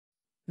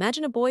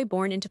Imagine a boy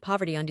born into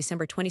poverty on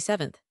December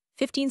 27,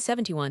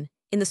 1571,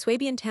 in the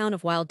Swabian town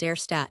of Weil der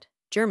Stadt,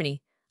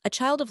 Germany, a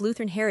child of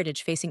Lutheran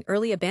heritage facing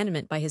early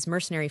abandonment by his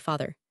mercenary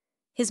father.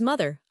 His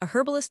mother, a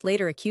herbalist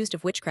later accused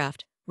of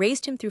witchcraft,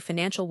 raised him through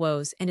financial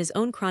woes and his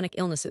own chronic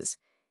illnesses,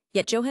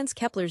 yet Johannes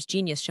Kepler's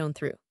genius shone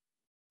through.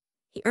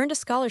 He earned a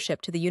scholarship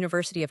to the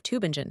University of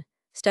Tübingen,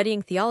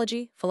 studying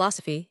theology,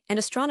 philosophy, and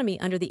astronomy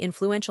under the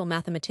influential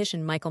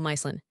mathematician Michael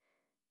Maestlin.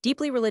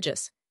 Deeply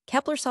religious,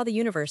 Kepler saw the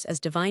universe as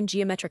divine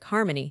geometric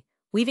harmony,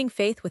 weaving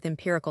faith with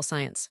empirical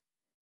science.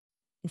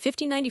 In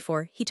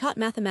 1594, he taught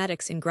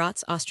mathematics in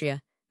Graz,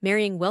 Austria,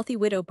 marrying wealthy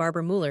widow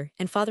Barbara Müller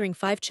and fathering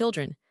 5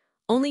 children,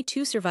 only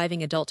 2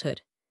 surviving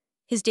adulthood.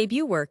 His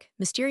debut work,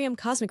 Mysterium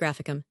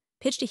Cosmographicum,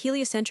 pitched a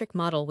heliocentric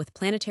model with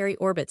planetary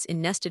orbits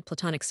in nested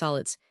platonic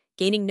solids,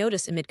 gaining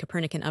notice amid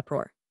Copernican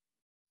uproar.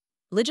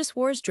 Religious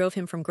wars drove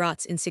him from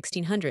Graz in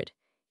 1600.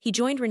 He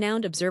joined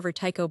renowned observer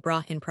Tycho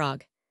Brahe in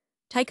Prague.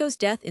 Tycho's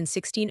death in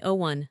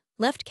 1601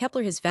 left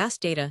Kepler his vast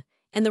data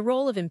and the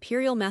role of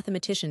imperial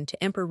mathematician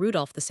to Emperor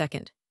Rudolf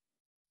II.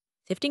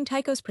 Sifting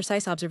Tycho's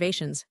precise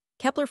observations,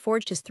 Kepler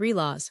forged his 3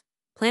 laws.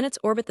 Planets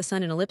orbit the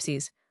sun in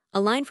ellipses. A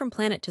line from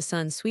planet to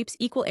sun sweeps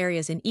equal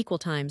areas in equal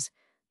times.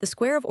 The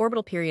square of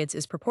orbital periods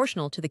is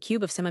proportional to the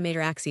cube of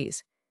semimater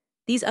axes.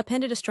 These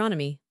upended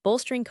astronomy,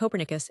 bolstering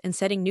Copernicus and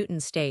setting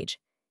Newton's stage.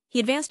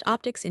 He advanced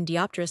optics in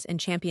dioptrics and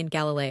championed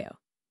Galileo.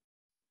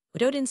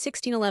 Widowed in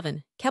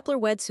 1611, Kepler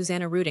wed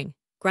Susanna Ruding,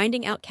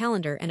 grinding out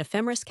calendar and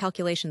ephemeris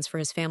calculations for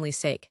his family's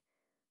sake.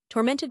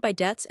 Tormented by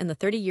debts and the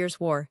 30 Years'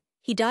 War,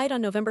 he died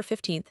on November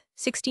 15,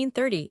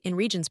 1630, in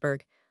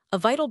Regensburg, a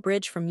vital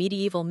bridge from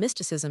medieval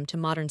mysticism to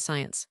modern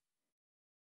science.